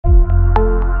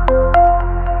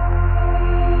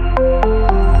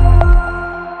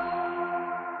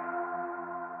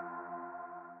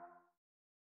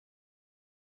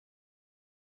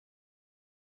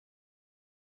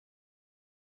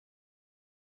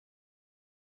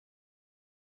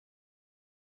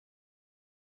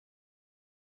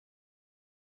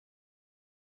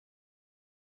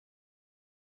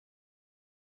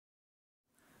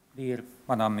Dear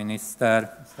Madam Minister,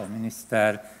 Mr.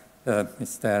 Minister,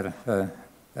 Mr.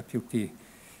 Deputy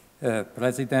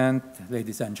President,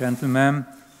 ladies and gentlemen,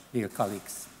 dear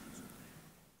colleagues.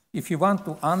 If you want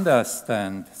to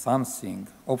understand something,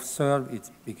 observe its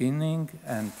beginning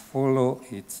and follow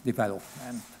its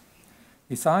development.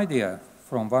 This idea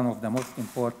from one of the most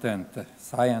important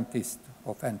scientists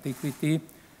of antiquity,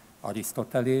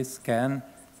 Aristotle, can,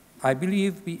 I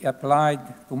believe, be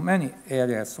applied to many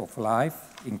areas of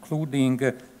life, including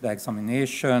the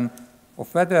examination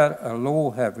of whether a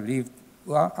law has lived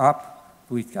up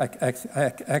to its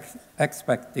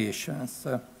expectations.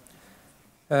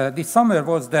 This summer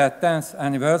was the 10th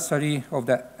anniversary of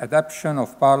the adoption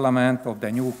of Parliament of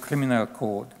the new Criminal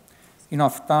Code.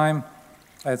 Enough time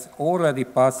has already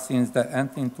passed since the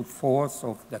entry into force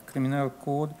of the Criminal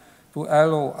Code to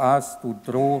allow us to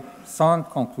draw sound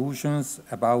conclusions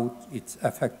about its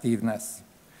effectiveness.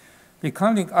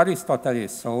 Recalling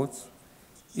Aristotle's thoughts,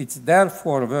 it's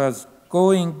therefore worth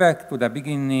going back to the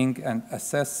beginning and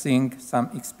assessing some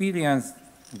experience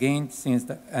gained since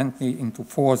the entry into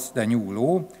force the new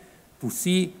law to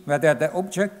see whether the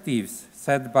objectives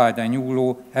set by the new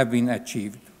law have been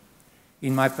achieved.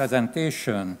 In my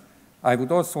presentation, I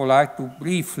would also like to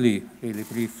really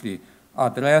briefly,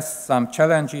 address some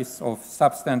challenges of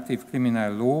substantive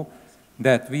criminal law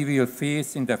that we will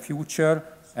face in the future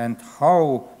and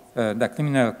how the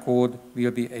criminal code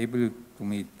will be able to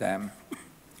meet them.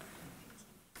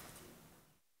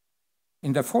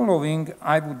 In the following,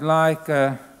 I would like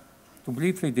to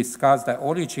briefly discuss the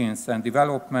origins and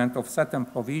development of certain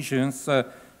provisions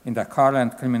in the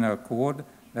current criminal code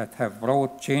that have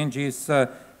brought changes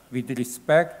with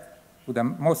respect to the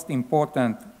most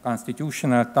important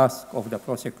constitutional task of the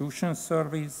prosecution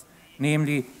service,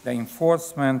 namely the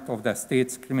enforcement of the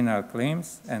state's criminal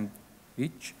claims, and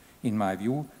which, in my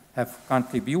view, have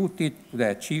contributed to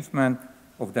the achievement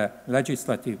of the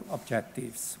legislative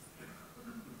objectives.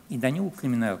 In the new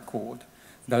criminal code,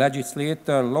 the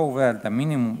legislator lowered the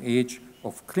minimum age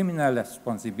of criminal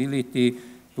responsibility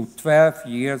to 12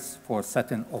 years for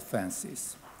certain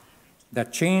offenses. The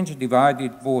change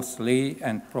divided both lay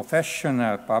and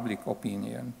professional public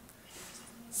opinion.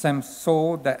 Some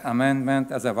saw the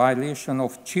amendment as a violation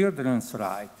of children's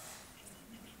rights.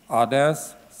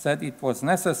 Others said it was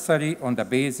necessary on the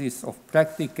basis of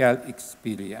practical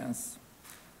experience.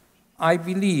 I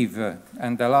believe,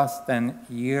 and the last 10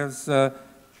 years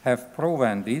have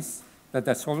proven this, that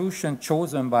the solution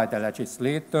chosen by the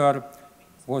legislator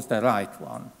was the right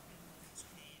one.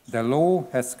 The law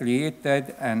has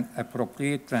created an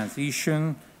appropriate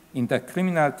transition in the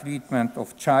criminal treatment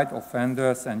of child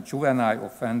offenders and juvenile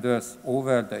offenders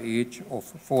over the age of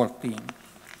 14.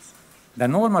 The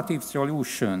normative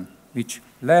solution, which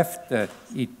left it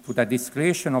to the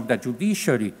discretion of the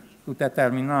judiciary to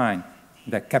determine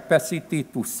the capacity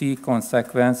to see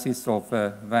consequences of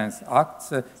one's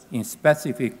acts in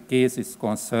specific cases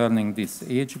concerning this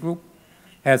age group,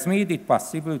 has made it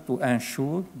possible to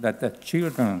ensure that the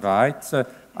children's rights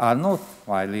are not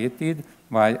violated,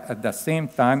 while at the same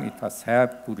time it has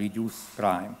helped to reduce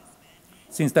crime.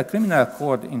 Since the Criminal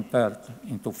Code entered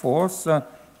into force,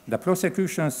 the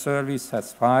Prosecution Service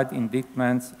has filed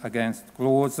indictments against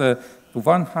close to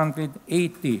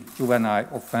 180 juvenile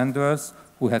offenders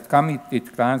who had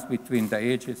committed crimes between the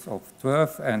ages of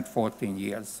 12 and 14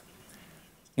 years.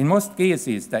 In most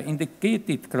cases, the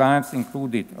indicated crimes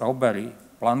included robbery,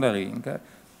 plundering,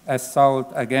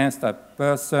 assault against a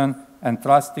person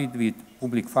entrusted with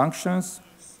public functions,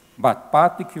 but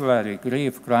particularly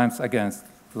grave crimes against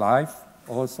life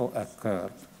also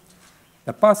occurred.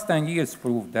 The past 10 years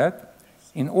proved that,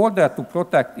 in order to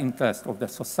protect the interests of the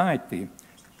society,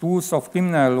 tools of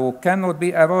criminal law cannot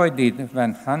be avoided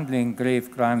when handling grave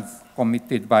crimes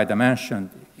committed by the mentioned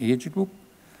age group,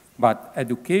 but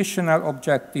educational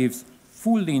objectives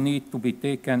fully need to be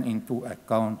taken into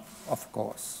account, of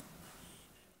course.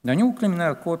 The new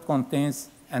criminal code contains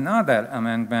another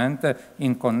amendment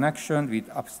in connection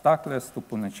with obstacles to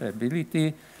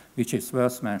punishability, which is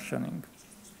worth mentioning.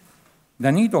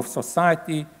 The need of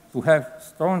society to have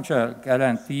stronger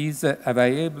guarantees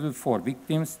available for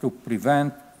victims to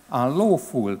prevent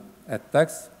unlawful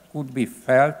attacks could be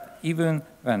felt even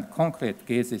when concrete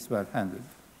cases were handled.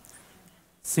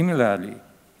 Similarly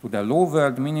to the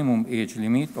lowered minimum age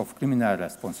limit of criminal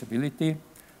responsibility,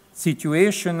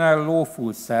 situational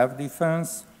lawful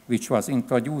self-defense, which was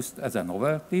introduced as a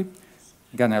novelty,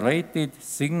 generated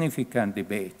significant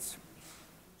debates.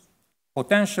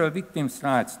 Potential victims'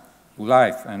 rights to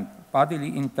life and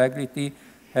bodily integrity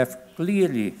have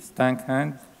clearly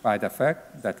strengthened by the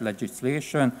fact that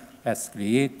legislation has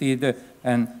created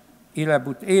an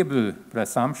irrefutable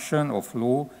presumption of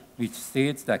law which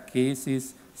states that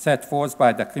cases set forth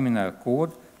by the Criminal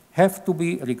Code have to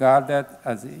be regarded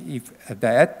as if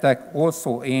the attack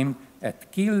also aimed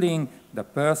at killing the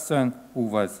person who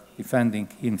was defending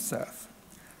himself.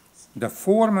 The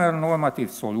former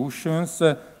normative solutions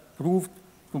proved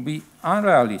to be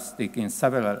unrealistic in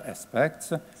several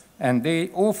aspects, and they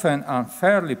often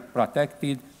unfairly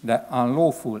protected the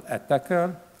unlawful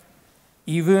attacker,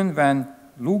 even when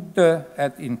looked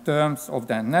at in terms of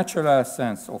the natural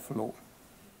sense of law.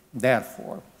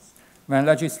 Therefore, when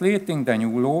legislating the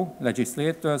new law,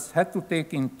 legislators had to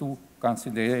take into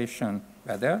consideration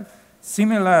whether,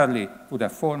 similarly to the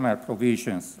former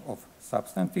provisions of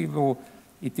substantive law,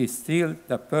 it is still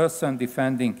the person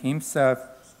defending himself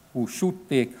who should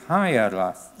take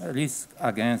higher risk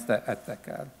against the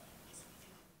attacker.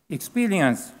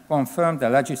 Experience confirmed the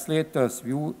legislator's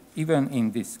view even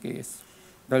in this case.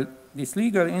 This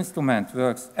legal instrument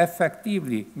works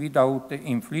effectively without the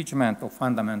infringement of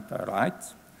fundamental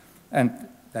rights, and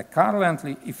the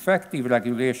currently effective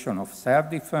regulation of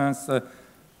self-defense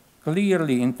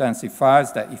clearly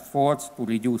intensifies the efforts to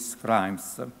reduce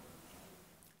crimes.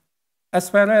 As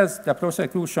far as the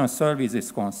prosecution service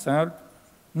is concerned,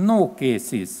 no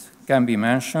cases can be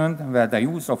mentioned where the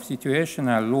use of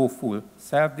situational lawful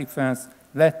self-defense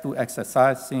led to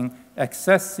exercising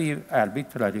excessive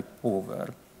arbitrary power.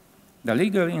 The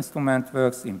legal instrument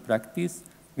works in practice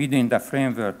within the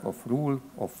framework of rule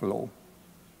of law.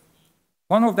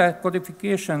 One of the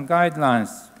codification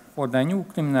guidelines for the new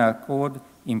criminal code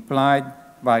implied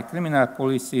by criminal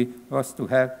policy was to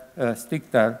have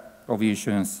stricter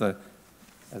provisions,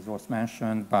 as was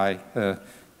mentioned by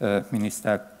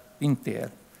Minister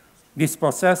Péter. This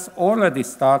process already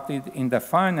started in the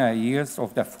final years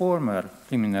of the former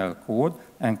criminal code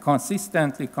and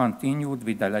consistently continued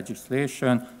with the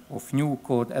legislation of new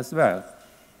code as well.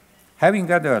 Having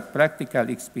gathered practical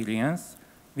experience,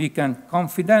 we can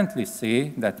confidently say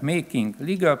that making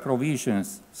legal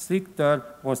provisions stricter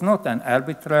was not an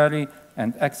arbitrary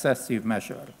and excessive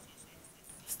measure.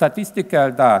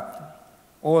 Statistical data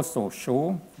also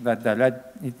show that the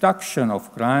reduction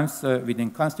of crimes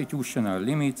within constitutional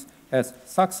limits has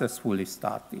successfully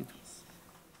started.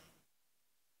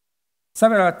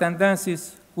 Several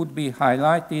tendencies could be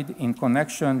highlighted in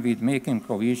connection with making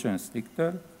provisions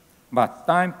stricter, but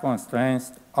time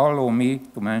constraints allow me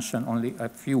to mention only a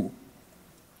few.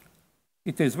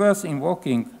 It is worth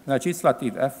invoking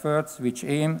legislative efforts which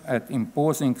aim at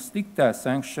imposing stricter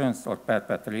sanctions on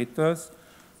perpetrators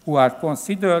who are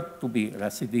considered to be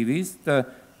recidivists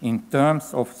in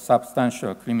terms of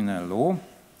substantial criminal law,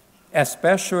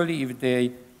 especially if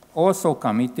they also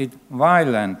committed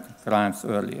violent crimes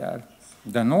earlier.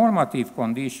 The normative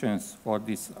conditions for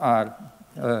this are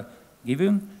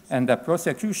given, and the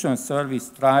prosecution service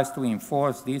tries to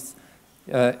enforce this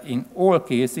in all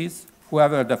cases.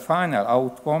 However, the final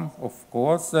outcome, of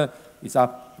course, is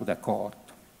up to the court.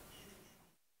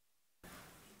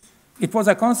 It was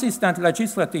a consistent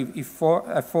legislative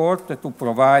effort to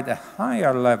provide a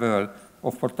higher level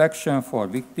of protection for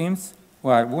victims who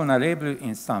are vulnerable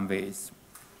in some ways.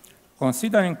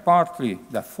 Considering partly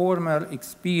the former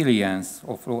experience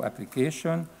of law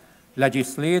application,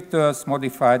 legislators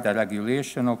modified the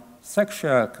regulation of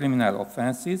sexual criminal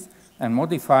offenses and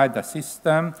modified the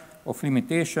system of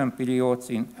limitation periods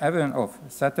in event of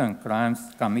certain crimes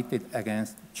committed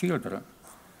against children.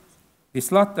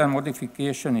 This latter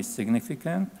modification is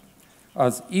significant,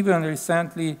 as even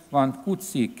recently one could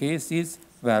see cases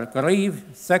where grave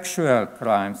sexual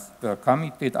crimes were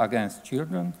committed against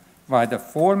children, while the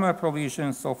former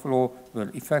provisions of law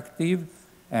were effective,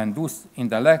 and thus in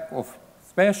the lack of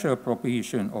special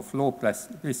provision of law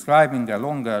prescribing a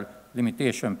longer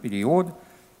limitation period,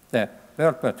 the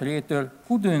perpetrator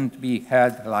couldn't be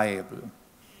held liable.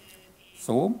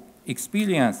 So,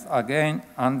 experience again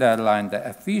underlined the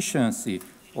efficiency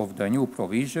of the new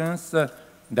provisions.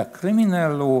 The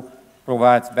criminal law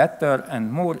provides better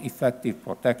and more effective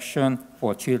protection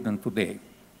for children today.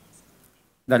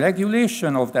 The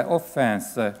regulation of the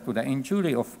offense to the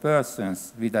injury of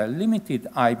persons with a limited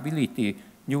ability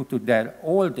due to their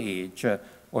old age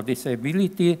or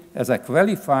disability as a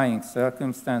qualifying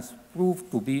circumstance proved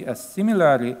to be a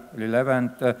similarly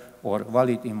relevant or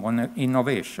valid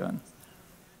innovation.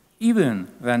 Even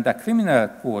when the criminal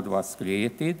code was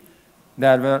created,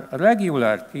 there were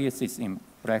regular cases in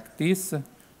practice,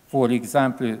 for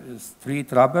example,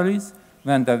 street robberies,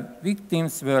 when the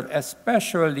victims were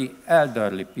especially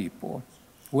elderly people.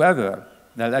 However,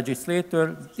 the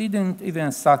legislator didn't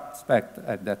even suspect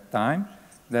at that time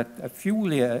that a few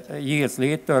years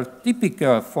later,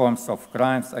 typical forms of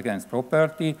crimes against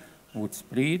property would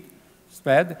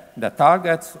spread, the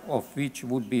targets of which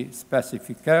would be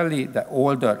specifically the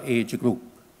older age group.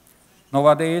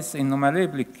 Nowadays,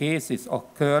 innumerable cases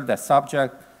occur, the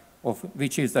subject of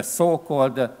which is the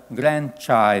so-called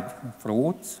grandchild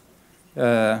frauds.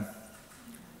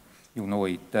 You know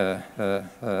it,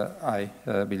 I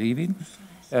believe it.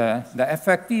 The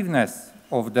effectiveness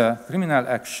of the criminal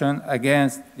action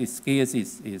against these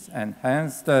cases is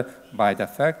enhanced by the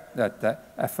fact that the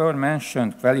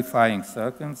aforementioned qualifying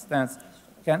circumstance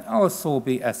can also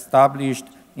be established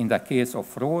in the case of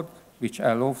fraud, which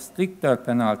allows stricter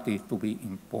penalty to be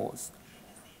imposed.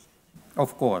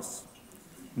 Of course,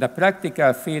 the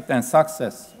practical fate and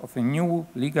success of a new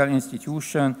legal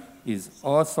institution is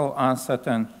also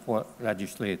uncertain for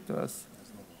legislators.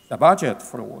 The budget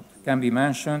fraud can be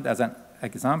mentioned as an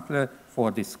example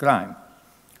for this crime.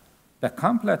 The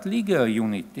complete legal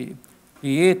unity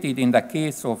created in the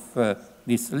case of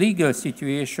this legal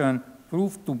situation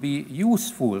proved to be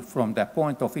useful from the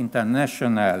point of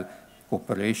international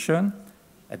cooperation.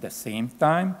 At the same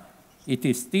time, it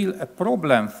is still a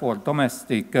problem for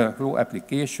domestic law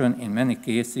application in many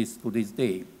cases to this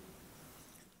day.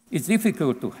 It's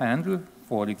difficult to handle,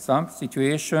 for example,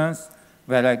 situations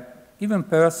where a given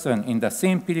person in the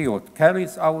same period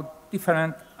carries out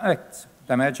different acts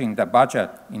damaging the budget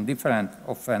in different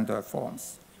offender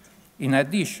forms. In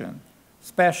addition,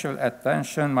 special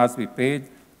attention must be paid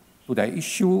to the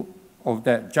issue of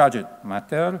the judged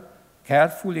matter,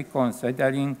 carefully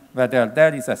considering whether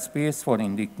there is a space for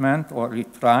indictment or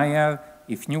retrial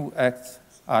if new acts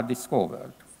are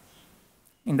discovered.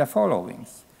 In the following,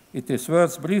 it is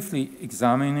worth briefly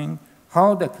examining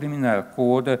how the criminal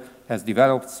code has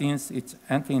developed since its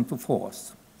entry into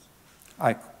force.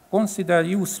 I consider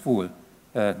useful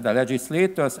the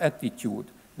legislator's attitude,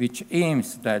 which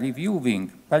aims at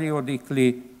reviewing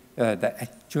periodically the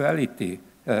actuality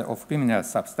of criminal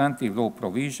substantive law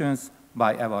provisions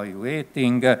by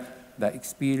evaluating the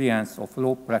experience of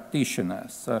law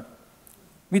practitioners.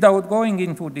 Without going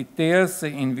into details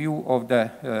in view of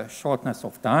the shortness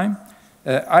of time,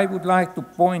 I would like to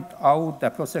point out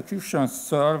that prosecution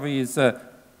service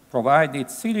provided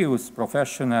serious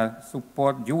professional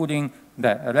support during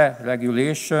the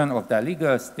regulation of the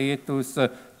legal status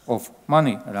of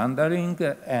money laundering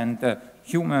and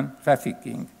human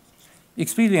trafficking.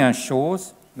 Experience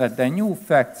shows that the new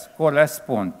facts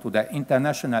correspond to the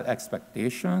international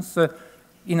expectations.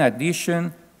 In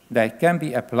addition, they can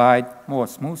be applied more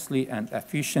smoothly and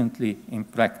efficiently in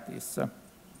practice.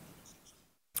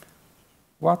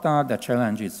 What are the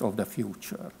challenges of the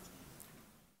future?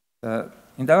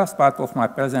 In the last part of my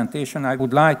presentation, I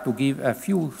would like to give a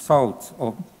few thoughts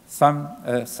of some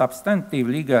substantive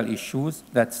legal issues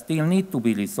that still need to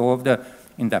be resolved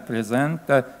in the present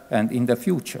and in the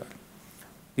future.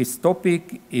 This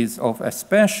topic is of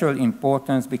special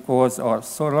importance because our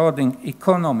surrounding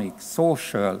economic,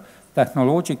 social,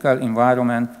 technological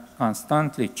environment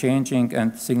constantly changing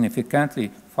and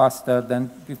significantly faster than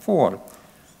before,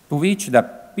 to which the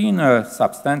penal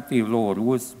substantive law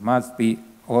rules must be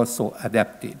also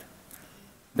adapted.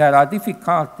 There are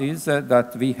difficulties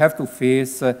that we have to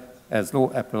face as law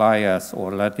appliers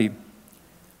already.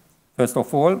 First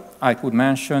of all, I could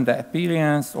mention the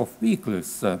appearance of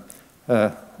vehicles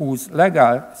whose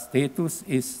legal status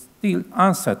is still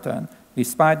uncertain,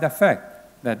 despite the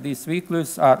fact that these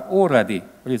vehicles are already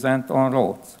present on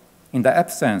roads. In the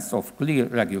absence of clear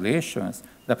regulations,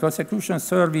 the prosecution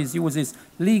service uses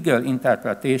legal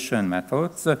interpretation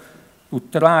methods to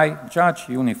try judge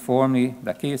uniformly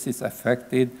the cases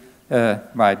affected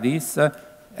by this,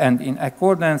 and in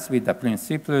accordance with the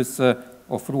principles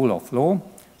of rule of law,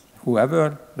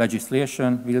 however,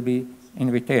 legislation will be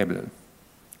inevitable.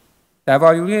 The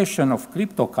evaluation of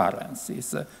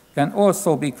cryptocurrencies can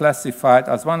also be classified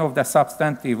as one of the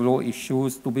substantive law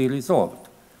issues to be resolved.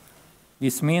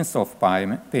 This means of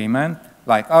payment,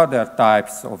 like other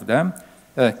types of them,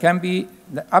 can be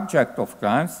the object of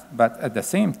crimes, but at the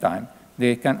same time,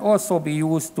 they can also be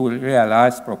used to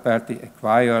realize property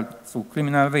acquired through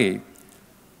criminal way.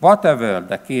 Whatever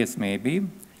the case may be,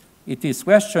 it is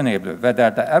questionable whether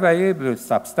the available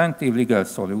substantive legal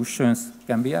solutions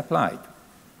can be applied.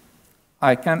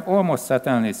 I can almost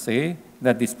certainly say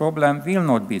that this problem will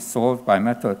not be solved by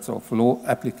methods of law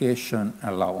application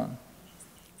alone.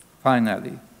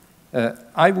 Finally,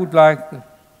 I would like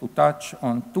to touch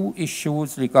on two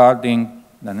issues regarding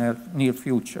the near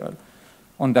future.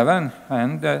 On the one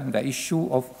hand, the issue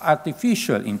of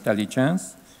artificial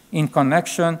intelligence in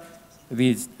connection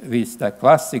with the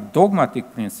classic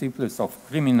dogmatic principles of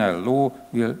criminal law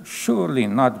will surely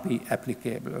not be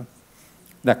applicable.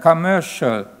 The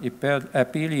commercial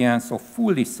appearance of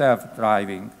fully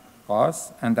self-driving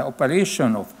cars and the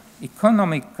operation of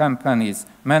economic companies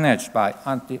managed by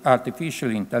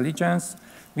artificial intelligence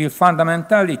will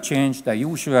fundamentally change the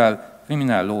usual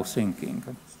criminal law thinking.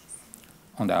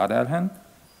 On the other hand,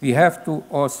 we have to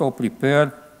also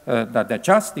prepare that the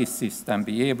justice system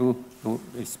be able to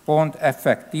respond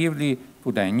effectively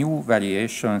to the new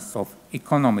variations of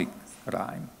economic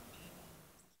crime.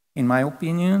 In my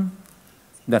opinion,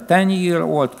 the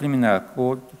 10-year-old criminal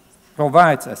code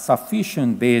provides a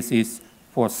sufficient basis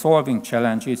for solving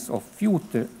challenges of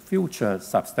future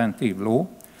substantive law,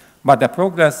 but the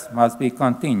progress must be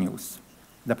continuous.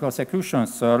 The prosecution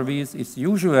service is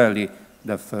usually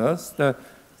the first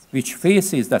which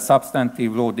faces the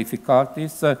substantive law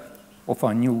difficulties of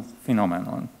a new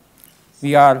phenomenon.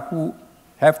 We are who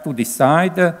have to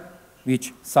decide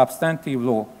which substantive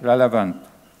law relevant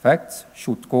facts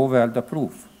should cover the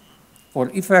proof. For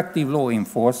effective law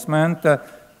enforcement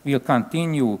will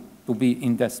continue to be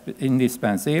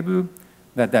indispensable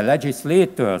that the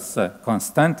legislators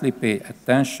constantly pay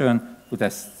attention to the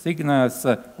signals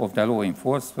of the law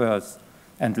enforcers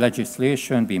and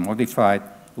legislation be modified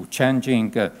to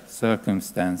changing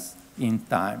circumstance in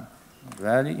time.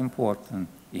 Very important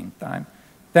in time.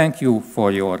 Thank you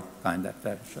for your kind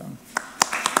attention.